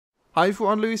Hi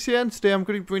everyone, Lewis here, and today I'm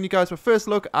going to bring you guys my first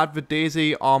look at the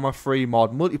DayZ Arma 3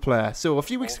 mod multiplayer. So a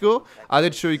few weeks ago, I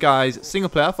did show you guys single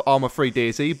player for Arma 3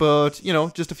 DayZ, but you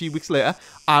know, just a few weeks later,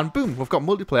 and boom, we've got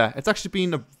multiplayer. It's actually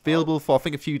been available for I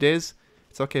think a few days.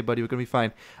 It's okay, buddy, we're going to be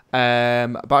fine.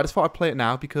 But I just thought I'd play it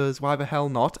now because why the hell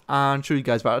not? And show you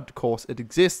guys that, of course, it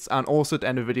exists. And also at the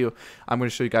end of the video, I'm going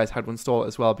to show you guys how to install it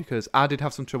as well because I did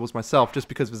have some troubles myself just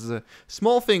because there's a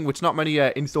small thing which not many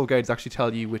install guides actually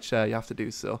tell you which you have to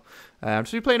do. So I'm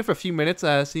just playing it for a few minutes,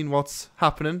 seeing what's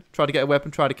happening, try to get a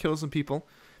weapon, try to kill some people.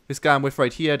 This guy I'm with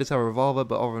right here does have a revolver,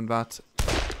 but other than that,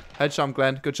 headshot,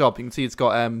 Glenn, good job. You can see it's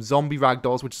got zombie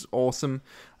ragdolls, which is awesome.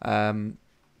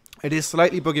 It is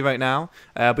slightly buggy right now,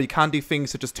 but you can do things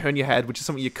such as turn your head, which is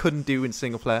something you couldn't do in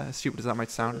single player, as stupid as that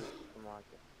might sound.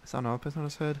 Is that another person on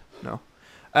his head? No.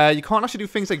 You can't actually do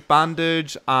things like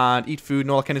bandage and eat food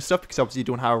and all that kind of stuff because obviously you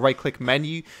don't have a right click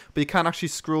menu, but you can actually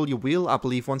scroll your wheel, I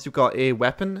believe, once you've got a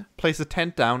weapon, place a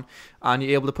tent down, and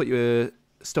you're able to put your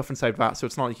stuff inside that, so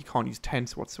it's not like you can't use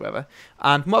tents whatsoever.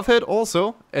 And from what I've heard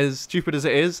also, as stupid as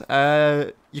it is,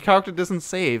 your character doesn't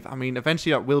save. I mean,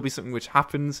 eventually that will be something which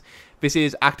happens. This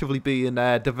is actively being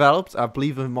developed. I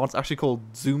believe the mod's actually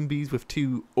called Zoombies with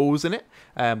 2 O's in it.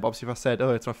 But obviously if I said,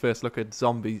 oh, it's my first look at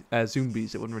Zoombies,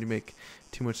 it wouldn't really make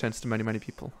too much sense to many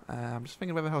people. I'm just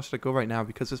thinking where the hell should I go right now,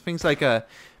 because there's things like the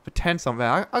tents on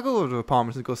there. I'll go over to the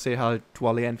apartments and go say hi to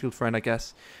Wally Enfield friend, I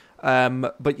guess.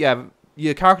 But yeah,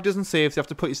 your character doesn't save, so you have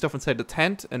to put your stuff inside the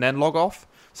tent and then log off.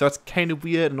 So that's kind of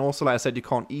weird, and also, like I said, you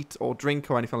can't eat or drink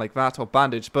or anything like that, or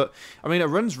bandage. But, I mean, it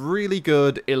runs really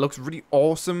good. It looks really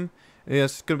awesome.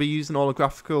 It's going to be using all the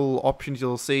graphical options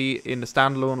you'll see in the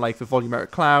standalone, like the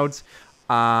volumetric clouds,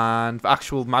 and the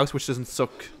actual mouse, which doesn't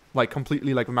suck, like,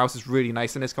 completely. Like, the mouse is really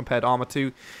nice in this compared to Arma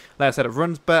 2. Like I said, it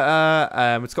runs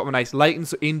better. It's got a nice lighting,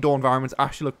 so indoor environments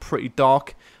actually look pretty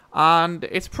dark. And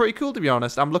it's pretty cool, to be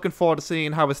honest. I'm looking forward to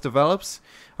seeing how this develops.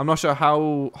 I'm not sure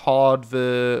how hard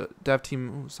the dev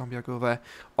team, zombie, I go there,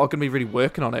 are going to be really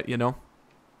working on it, you know.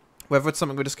 Whether it's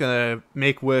something we're just going to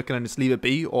make work and then just leave it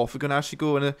be, or if we're going to actually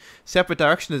go in a separate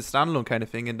direction as a standalone kind of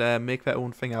thing and make their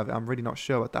own thing out of it. I'm really not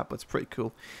sure about that, but it's pretty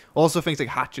cool. Also, things like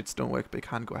hatchets don't work, but you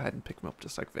can go ahead and pick them up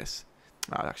just like this.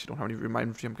 I actually don't have any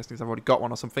reminder for you. I'm guessing I've already got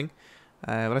one or something.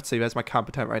 But let's see, there's my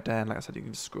camper tent right there, and like I said, you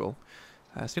can just scroll.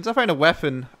 As soon as I find a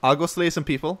weapon, I'll go slay some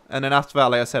people, and then after that,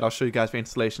 like I said, I'll show you guys the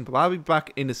installation, but I'll be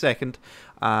back in a second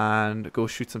and go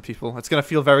shoot some people. It's going to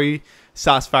feel very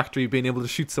satisfactory being able to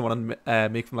shoot someone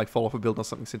and make them like fall off a building or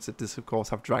something, since it does, of course,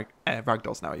 have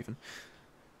ragdolls now even.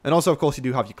 And also, of course, you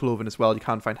do have your clothing as well. You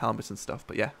can find helmets and stuff,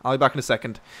 but yeah, I'll be back in a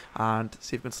second and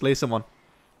see if we can slay someone.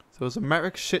 So there's a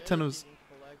Merrick shit ton of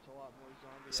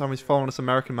zombies following this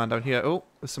American man down here. Oh,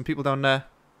 there's some people down there.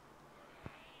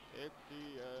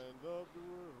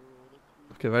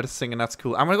 Okay, they're just singing, that's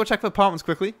cool. I'm gonna go check the apartments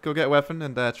quickly, go get a weapon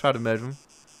and try to murder them.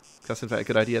 That's in fact a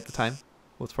good idea at the time.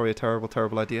 Well, it's probably a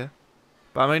terrible idea.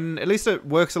 But I mean, at least it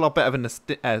works a lot better than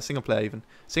the single player even.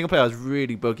 Single player is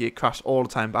really buggy, it crashed all the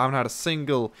time, but I haven't had a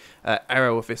single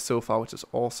error with this so far, which is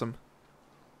awesome.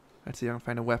 Let's see if I can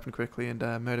find a weapon quickly and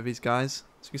murder these guys.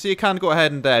 So you can see you can go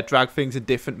ahead and drag things in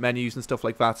different menus and stuff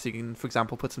like that. So you can, for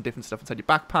example, put some different stuff inside your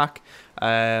backpack.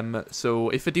 So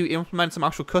if they do implement some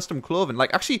actual custom clothing,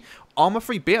 like actually Arma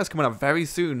 3 beta is coming out very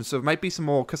soon. So there might be some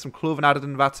more custom clothing added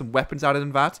in that, some weapons added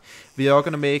in that. We are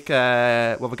going to make,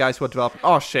 well, the guys who are developing,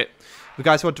 oh shit. The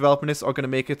guys who are developing this are going to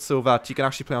make it so that you can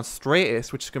actually play on straight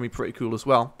ace, which is going to be pretty cool as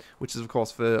well. Which is, of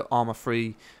course, the Arma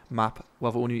 3 map.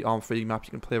 Well, the only Arma 3 map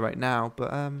you can play right now.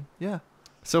 But, yeah.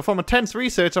 So from intense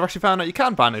research, I've actually found out you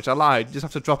can bandage. I lied. You just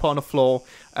have to drop it on the floor.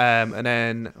 And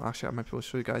then, actually, I might be able to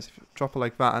show you guys. If you drop it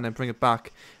like that and then bring it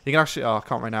back, you can actually, oh, I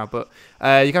can't right now. But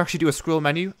you can actually do a scroll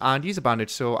menu and use a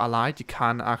bandage. So I lied. You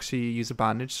can actually use a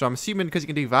bandage. So I'm assuming because you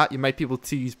can do that, you might be able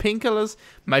to use painkillers,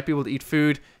 might be able to eat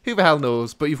food. Who the hell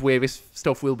knows? But either way, this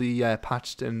stuff will be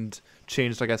patched and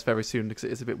changed, I guess, very soon, because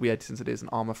it is a bit weird since it is an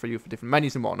Arma for you for different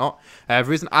menus and whatnot.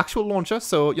 There is an actual launcher,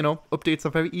 so, you know, updates are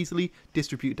very easily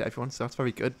distributed to everyone, so that's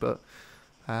very good, but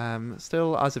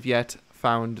still, as of yet,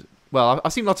 found, well,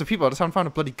 I've seen lots of people, I just haven't found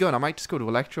a bloody gun. I might just go to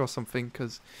a lecture or something,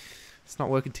 because it's not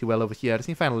working too well over here. I just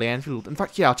need to find a landfill. In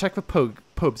fact, yeah, I'll check for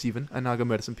pubs even, and I'll go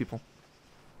murder some people.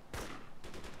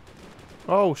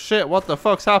 Oh, shit, what the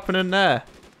fuck's happening there?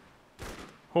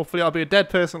 Hopefully I'll be a dead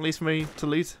person, at least for me to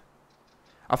loot.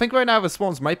 I think right now the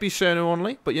spawns might be shown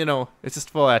only, but you know, it's just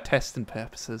for testing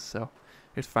purposes, so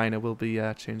it's fine, it will be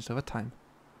changed over time.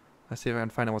 Let's see if I can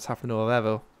find out what's happening over there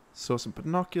though. So some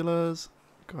binoculars,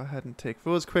 go ahead and take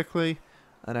those quickly,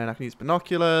 and then I can use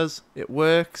binoculars, it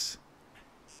works.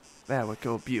 There we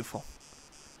go, beautiful.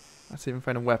 Let's see if I can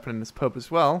find a weapon in this pub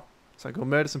as well, so I go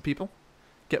murder some people.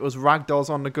 Get those ragdolls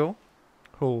on the go.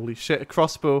 Holy shit, a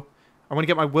crossbow. I'm going to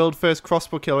get my world first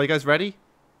crossbow kill. Are you guys ready?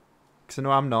 Because I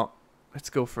know I'm not. Let's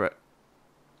go for it.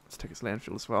 Let's take his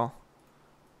landfill as well.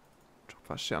 Drop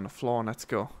that shit on the floor and let's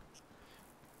go.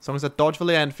 As long as I dodge the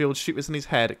landfill, shoot this in his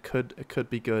head, it could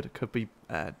be good. It could be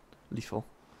lethal.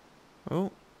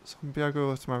 Oh, zombie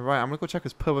aggro to my right. I'm going to go check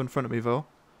his pub in front of me though.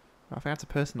 I think that's a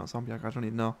person, not zombie aggro. I don't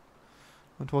even know.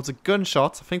 I'm towards a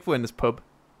gunshot. I think we're in this pub.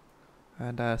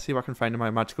 And see if I can find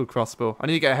my magical crossbow. I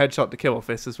need to get a headshot to kill with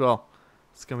this as well.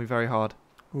 It's going to be very hard.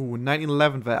 Ooh,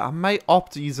 1911 there. I might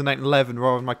opt to use a 1911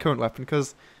 rather than my current weapon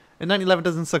because a 1911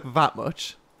 doesn't suck that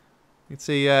much. You can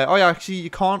see, oh yeah, actually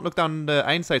you can't look down the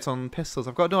iron sights on pistols.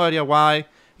 I've got no idea why.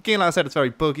 Again, like I said, it's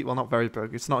very buggy. Well, not very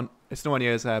buggy. It's nowhere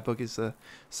near as buggy as a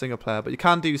single player. But you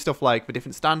can do stuff like the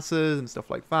different stances and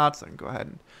stuff like that. So I can go ahead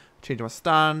and change my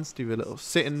stance, do a little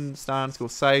sitting stance, go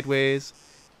sideways.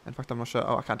 In fact, I'm not sure.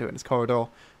 Oh, I can't do it in this corridor.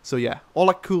 So yeah, all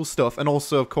that cool stuff. And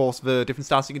also, of course, the different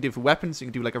stances you can do for weapons. You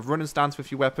can do like a running stance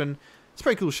with your weapon. It's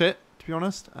pretty cool shit, to be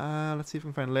honest. Let's see if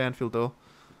we can find Landfield though.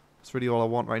 That's really all I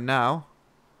want right now.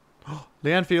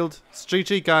 Landfield. It's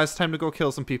GG, guys. Time to go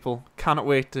kill some people. Cannot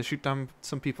wait to shoot down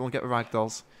some people and get the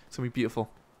ragdolls. It's going to be beautiful.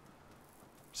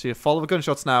 So you follow the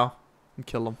gunshots now and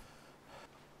kill them.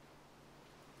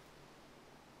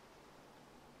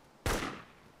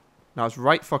 Now it's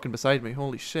right fucking beside me.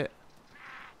 Holy shit.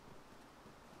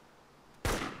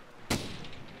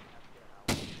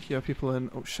 Here are people in.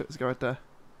 Oh shit, there's a guy right there.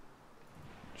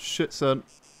 Shit, son.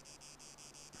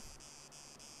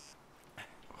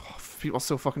 Oh, people are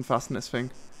so fucking fast in this thing.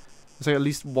 There's like at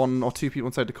least 1 or 2 people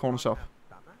inside the corner shop.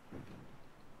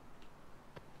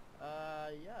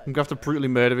 I'm gonna have to brutally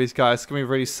murder these guys. It's gonna be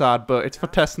really sad, but it's for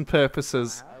testing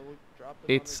purposes.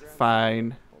 It's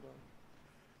fine.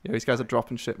 Yeah, these guys are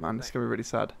dropping shit, man. It's gonna be really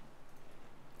sad.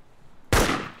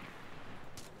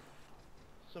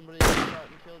 Somebody shot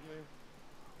and killed me.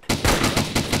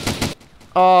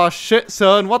 Oh shit,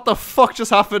 son! What the fuck just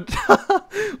happened?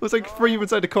 It was like 3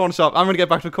 inside the corner shop. I'm gonna get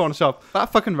back to the corner shop.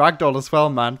 That fucking ragdoll as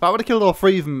well, man. That would have killed all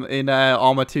 3 of them in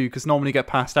Arma 2, because normally you get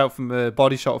passed out from a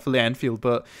body shot for the Enfield,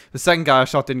 but the second guy I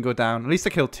shot didn't go down. At least I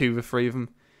killed 2 of the 3 of them.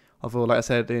 Although, like I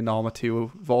said, in Arma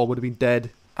 2, they all would have been dead.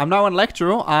 I'm now in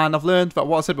Electro, and I've learned that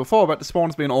what I said before about the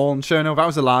spawns being all in Cherno, that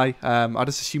was a lie. I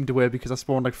just assumed they were because I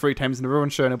spawned like 3 times in a row in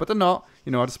Cherno, but they're not.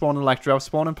 You know, I just spawned in Electro. I've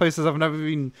spawned in places I've never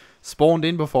been spawned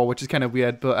in before, which is kind of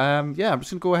weird. But yeah, I'm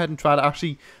just going to go ahead and try to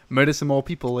actually murder some more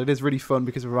people. It is really fun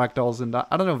because of ragdolls and that.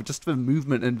 I don't know, just the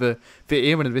movement and the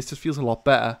aiming of this just feels a lot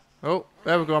better. Oh,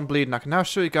 there we go, I'm bleeding. I can now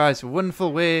show you guys a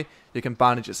wonderful way you can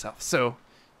bandage yourself. So,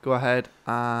 go ahead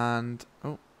and...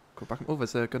 oh. Go back. Oh,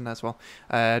 there's a gun there as well.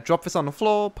 Drop this on the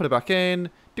floor, put it back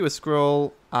in, do a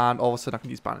scroll, and all of a sudden I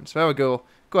can use bandage. There we go.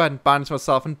 Go ahead and bandage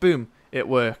myself, and boom, it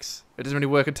works. It doesn't really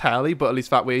work entirely, but at least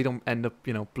that way you don't end up,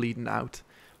 you know, bleeding out.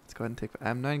 Let's go ahead and take the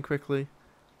M9 quickly,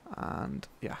 and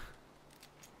yeah,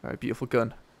 very beautiful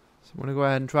gun. So I'm gonna go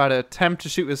ahead and try to attempt to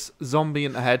shoot this zombie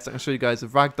in the head, so I can show you guys the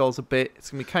ragdolls a bit. It's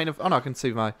gonna be kind of. Oh no, I can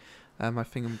see my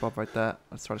thingamabob right there.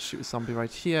 Let's try to shoot a zombie right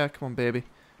here. Come on, baby,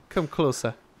 come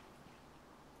closer.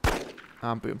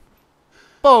 And boom.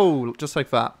 Boom! Just like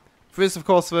that. There is, of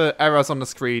course, the errors on the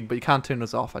screen, but you can't turn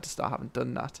those off. I haven't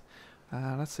done that.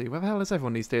 Let's see. Where the hell is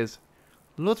everyone these days?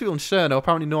 Loads of people in Cherno.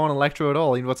 Apparently no one on Electro at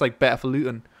all. You know what's like better for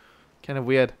looting. Kind of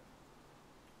weird.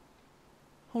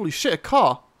 Holy shit, a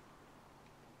car!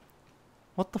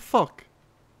 What the fuck?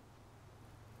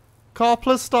 Car,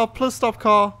 please stop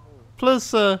car. Please,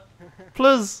 sir.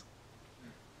 Please.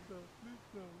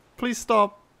 Please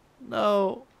stop.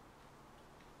 No.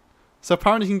 So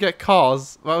apparently you can get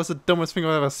cars. That was the dumbest thing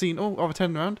I've ever seen. Oh, I've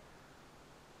turned around.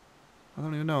 I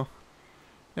don't even know.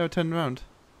 Yeah, I've turned around.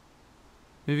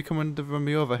 Maybe come in to run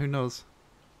me over, who knows.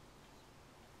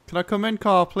 Can I come in,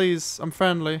 car, please? I'm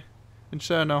friendly. In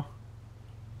Cherno.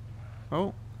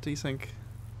 Oh, desync.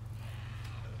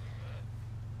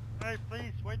 Hey,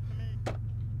 please, wait for me.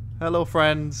 Hello,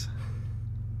 friends.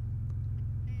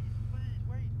 Please,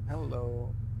 wait.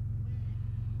 Hello.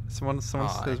 Someone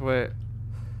says wait.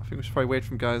 I think we should probably wait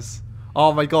for him, guys.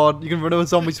 Oh my god, you can run over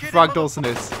zombies with ragdolls in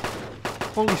this.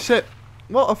 Holy shit.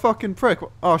 What a fucking prick.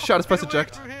 Oh shit, I just pressed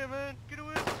eject.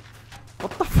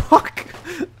 What the fuck?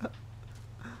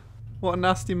 What a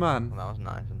nasty man. Well, that was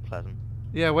nice and pleasant.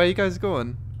 Yeah, where are you guys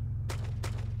going?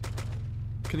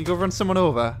 Can you go run someone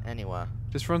over? Anywhere.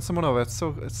 Just run someone over. It's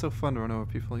so fun to run over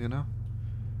people, you know?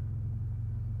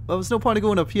 Well, there's no point in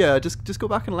going up here. Just go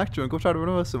back in Electro and go try to run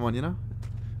over someone, you know?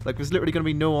 Like, there's literally going to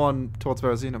be no one towards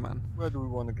Verrazino, man. Where do we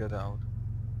want to get out?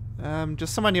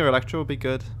 Just somewhere near Electro would be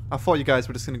good. I thought you guys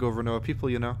were just going to go run over people,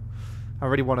 you know? I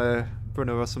really want to run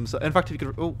over some... In fact, if you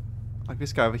could... Oh, like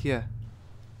this guy over here.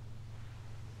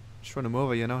 Just run him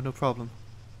over, you know, no problem.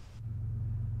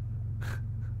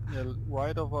 Yeah,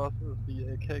 right of us is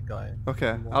the AK guy.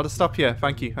 Okay, I'll just stop here.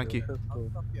 Thank you, thank you.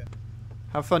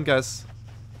 Have fun, guys.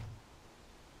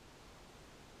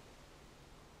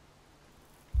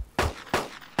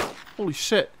 Holy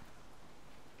shit.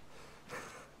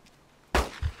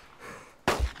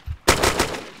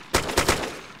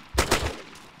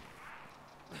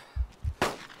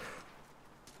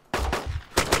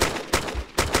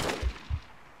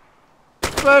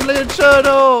 Friendly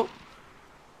internal!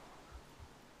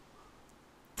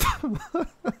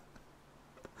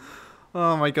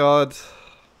 Oh my god.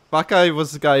 That guy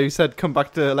was the guy who said come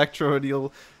back to Electro and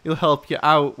he'll help you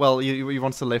out. Well, he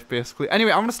wants to lift basically.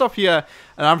 Anyway, I'm going to stop here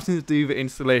and I'm just going to do the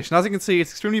installation. As you can see, it's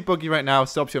extremely buggy right now,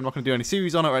 so obviously I'm not going to do any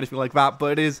series on it or anything like that,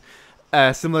 but it is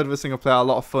similar to the single player, a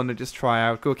lot of fun to just try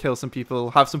out, go kill some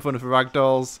people, have some fun with the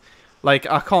ragdolls. Like,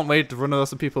 I can't wait to run over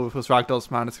some people with those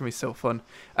ragdolls, man. It's going to be so fun.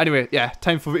 Anyway, yeah,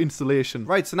 time for the installation.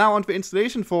 Right, so now on to the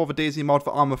installation for the DayZ mod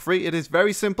for Arma 3. It is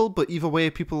very simple, but either way,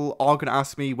 people are going to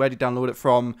ask me where do you download it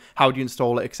from, how do you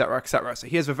install it, etc, etc. So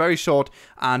here's a very short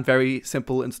and very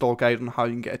simple install guide on how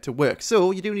you can get it to work. So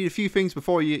you do need a few things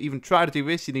before you even try to do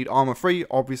this. You need Arma 3,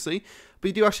 obviously, but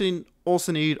you do actually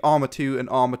also need Arma 2 and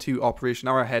Arma 2 Operation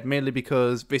Arrowhead, mainly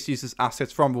because this uses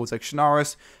assets from those like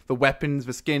Shinaris, the weapons,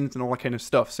 the skins, and all that kind of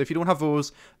stuff. So if you don't have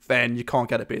those, then you can't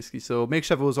get it basically. So make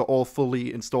sure those are all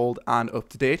fully installed and up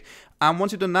to date. And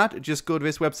once you've done that, just go to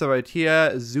this website right here,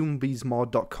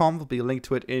 zoombiesmod.com. There'll be a link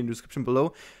to it in the description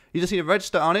below. You just need to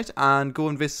register on it and go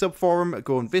in this subforum,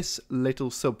 go in this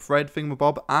little subthread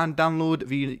thingamabob, and download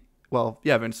the, well,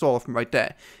 yeah, the installer from right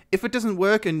there. If it doesn't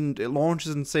work and it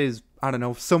launches and says, I don't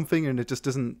know, something, and it just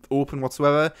doesn't open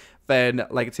whatsoever, then,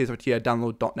 like it says right here,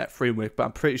 download.NET Framework, but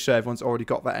I'm pretty sure everyone's already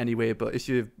got that anyway. But if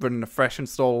you're running a fresh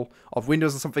install of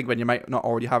Windows or something, then you might not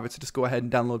already have it, so just go ahead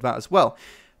and download that as well.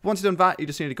 Once you've done that, you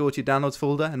just need to go to your downloads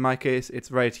folder. In my case, it's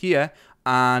right here,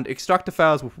 and extract the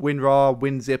files with WinRAR,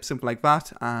 WinZip, something like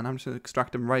that. And I'm just going to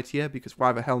extract them right here because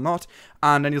why the hell not?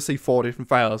 And then you'll see 4 different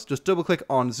files. Just double click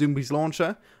on Zoombies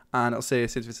launcher, and it'll say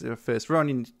since this is your first run,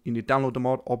 you need to download the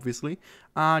mod, obviously.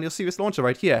 And you'll see this launcher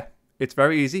right here. It's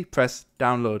very easy. Press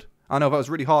download. I know that was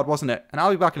really hard, wasn't it? And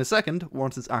I'll be back in a second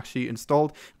once it's actually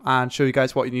installed and show you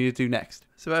guys what you need to do next.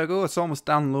 So there we go, it's almost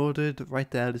downloaded right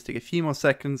there. Just take a few more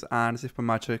seconds and as if by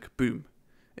magic, boom.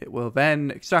 It will then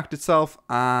extract itself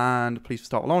and please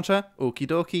start launcher, okie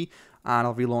dokie. And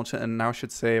I'll relaunch it and now I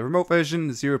should say remote version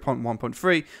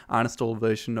 0.1.3 and install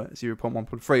version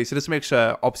 0.1.3. So just make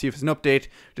sure, obviously if it's an update,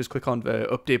 just click on the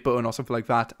update button or something like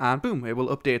that and boom, it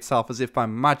will update itself as if by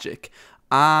magic.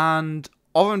 And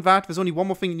other than that, there's only one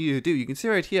more thing you need to do. You can see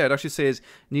right here, it actually says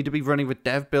you need to be running the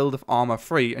dev build of Arma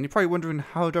 3. And you're probably wondering,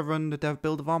 how do I run the dev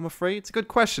build of Arma 3? It's a good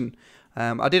question.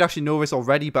 I did actually know this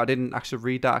already, but I didn't actually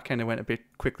read that. I kind of went a bit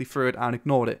quickly through it and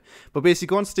ignored it. But basically,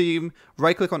 go on Steam,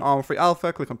 right-click on Arma 3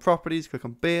 Alpha, click on Properties, click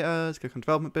on Betas, click on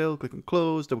Development Build, click on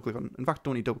Close, double-click on... In fact,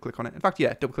 don't need double-click on it. In fact,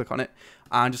 yeah, double-click on it,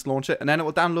 and just launch it. And then it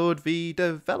will download the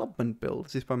development build,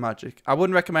 as if by magic. I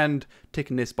wouldn't recommend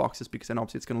ticking this box just because then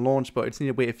obviously it's going to launch, but it's need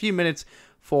to wait a few minutes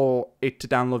for it to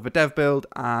download the dev build.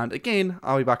 And again,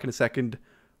 I'll be back in a second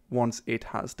once it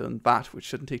has done that, which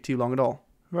shouldn't take too long at all.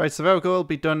 Right, so there we go, it'll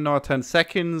be done now in 10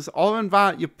 seconds. Other than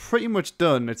that, you're pretty much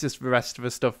done. It's just the rest of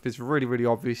the stuff is really, really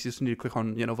obvious. You just need to click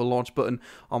on, you know, the launch button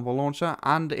on the launcher,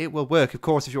 and it will work. Of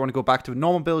course, if you want to go back to a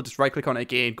normal build, just right-click on it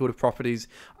again, go to Properties,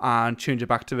 and change it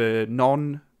back to the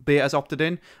non-betas opted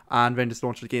in, and then just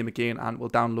launch the game again, and it will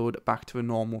download back to a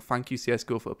normal. Thank you,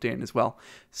 CSGO, for updating as well.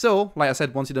 So, like I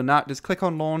said, once you've done that, just click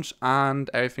on Launch, and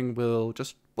everything will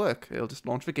just work. It'll just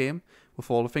launch the game with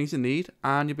all the things you need,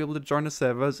 and you'll be able to join the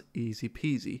servers easy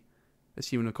peasy.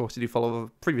 Assuming, of course, you do follow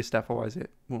the previous step, otherwise it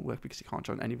won't work because you can't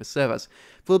join any of the servers.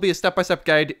 There'll be a step-by-step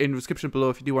guide in the description below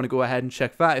if you do want to go ahead and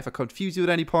check that if I confuse you at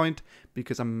any point,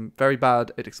 because I'm very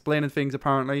bad at explaining things,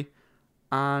 apparently.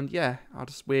 And yeah, I'll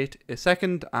just wait a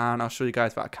second, and I'll show you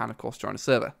guys that I can, of course, join a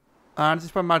server. And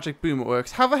just by magic, boom, it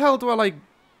works. How the hell do I, like...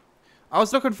 I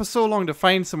was looking for so long to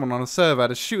find someone on a server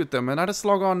to shoot at them, and I just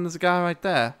log on as a guy right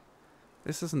there.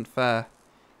 This isn't fair.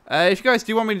 If you guys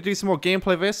do want me to do some more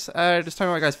gameplay of this, just tell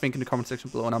me what you guys think in the comment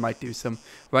section below and I might do some.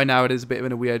 Right now it is a bit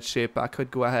in a weird shape, but I could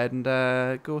go ahead and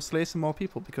go slay some more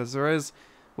people because there is,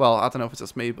 well, I don't know if it's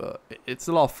just me, but it's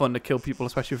a lot of fun to kill people,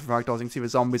 especially with ragdolls. You can see the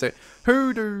zombies like,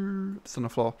 hoodoo, it's on the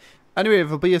floor. Anyway,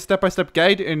 there'll be a step-by-step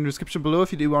guide in the description below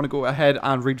if you do want to go ahead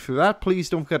and read through that. Please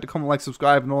don't forget to comment, like,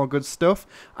 subscribe, and all good stuff.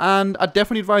 And I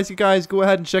definitely advise you guys go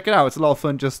ahead and check it out. It's a lot of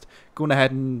fun just going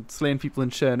ahead and slaying people in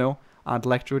Cherno and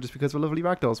Electro just because we're lovely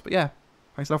ragdolls. But yeah,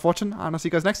 thanks a lot for watching, and I'll see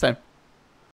you guys next time.